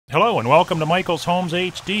Hello and welcome to Michael's Homes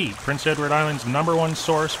HD, Prince Edward Island's #1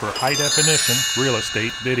 source for high-definition real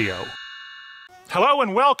estate video. Hello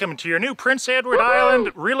and welcome to your new Prince Edward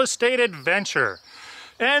Island real estate adventure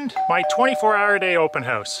and my 24-hour-a-day open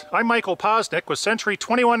house. I'm Michael Poczynek with Century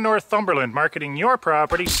 21 Northumberland, marketing your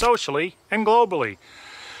property socially and globally.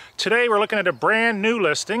 Today we're looking at a brand new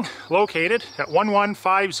listing located at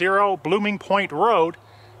 1150 Blooming Point Road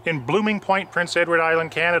in Blooming Point, Prince Edward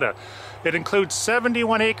Island, Canada. It includes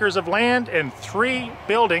 71 acres of land and 3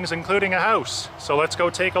 buildings, including a house. So let's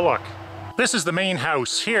go take a look. This is the main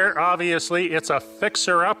house. Here, obviously, it's a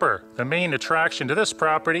fixer-upper. The main attraction to this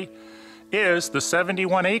property is the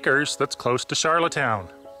 71 acres that's close to Charlottetown.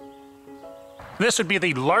 This would be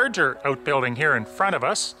the larger outbuilding here in front of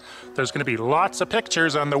us. There's going to be lots of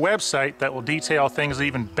pictures on the website that will detail things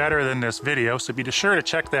even better than this video, so be sure to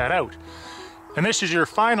check that out. And this is your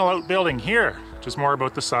final outbuilding here, which is more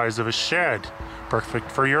about the size of a shed. Perfect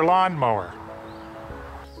for your lawnmower.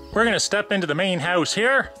 We're going to step into the main house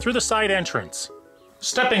here through the side entrance.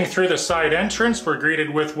 Stepping through the side entrance, we're greeted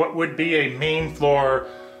with what would be a main floor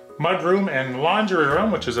mudroom and laundry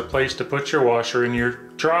room, which is a place to put your washer and your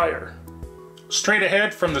dryer. Straight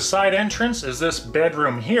ahead from the side entrance is this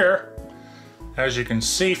bedroom here. As you can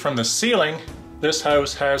see from the ceiling, this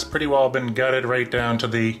house has pretty well been gutted right down to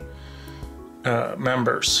the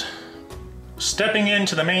members. Stepping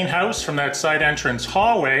into the main house from that side entrance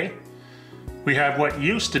hallway, we have what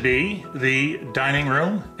used to be the dining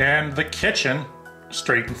room and the kitchen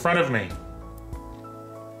straight in front of me.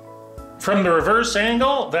 From the reverse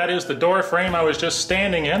angle, that is the door frame I was just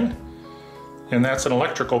standing in, and that's an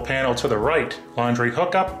electrical panel to the right. Laundry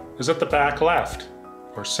hookup is at the back left,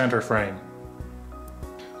 or center frame.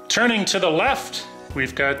 Turning to the left,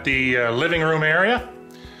 we've got the living room area.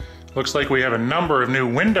 Looks like we have a number of new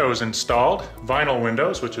windows installed, vinyl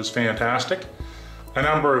windows, which is fantastic. A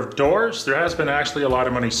number of doors. There has been actually a lot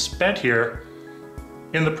of money spent here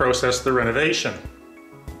in the process of the renovation.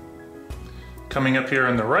 Coming up here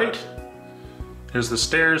on the right is the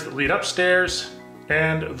stairs that lead upstairs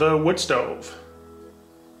and the wood stove.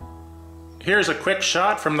 Here's a quick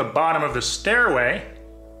shot from the bottom of the stairway,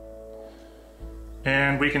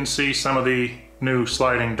 and we can see some of the new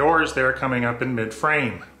sliding doors there coming up in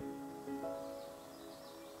mid-frame.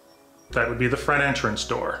 That would be the front entrance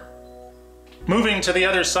door. Moving to the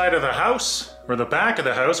other side of the house, or the back of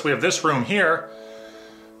the house, we have this room here,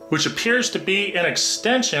 which appears to be an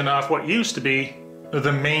extension off what used to be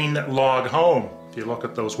the main log home. If you look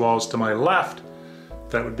at those walls to my left,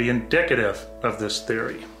 that would be indicative of this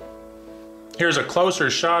theory. Here's a closer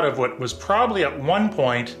shot of what was probably at one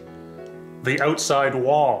point the outside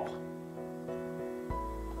wall.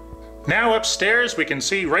 Now upstairs we can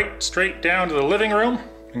see right straight down to the living room,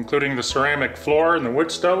 including the ceramic floor and the wood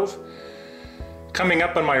stove. Coming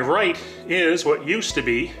up on my right is what used to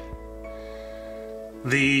be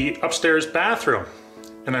the upstairs bathroom,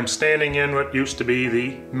 and I'm standing in what used to be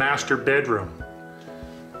the master bedroom.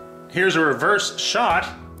 Here's a reverse shot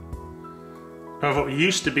of what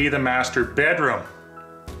used to be the master bedroom.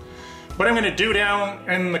 What I'm going to do down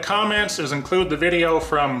in the comments is include the video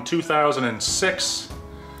from 2006,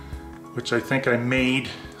 which I think I made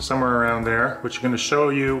somewhere around there, which is going to show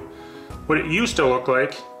you what it used to look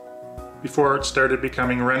like before it started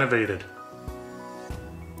becoming renovated.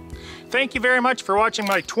 Thank you very much for watching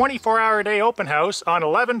my 24-hour-a-day open house on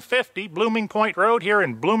 1150 Blooming Point Road here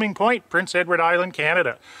in Blooming Point, Prince Edward Island,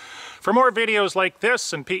 Canada. For more videos like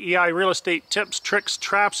this and PEI real estate tips, tricks,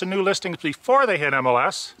 traps, and new listings before they hit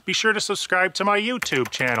MLS, be sure to subscribe to my YouTube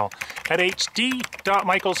channel at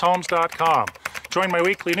hd.michaelshomes.com. Join my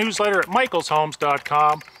weekly newsletter at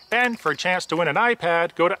michaelshomes.com, and for a chance to win an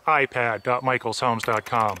iPad, go to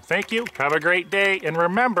ipad.michaelshomes.com. Thank you, have a great day, and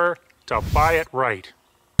remember to buy it right.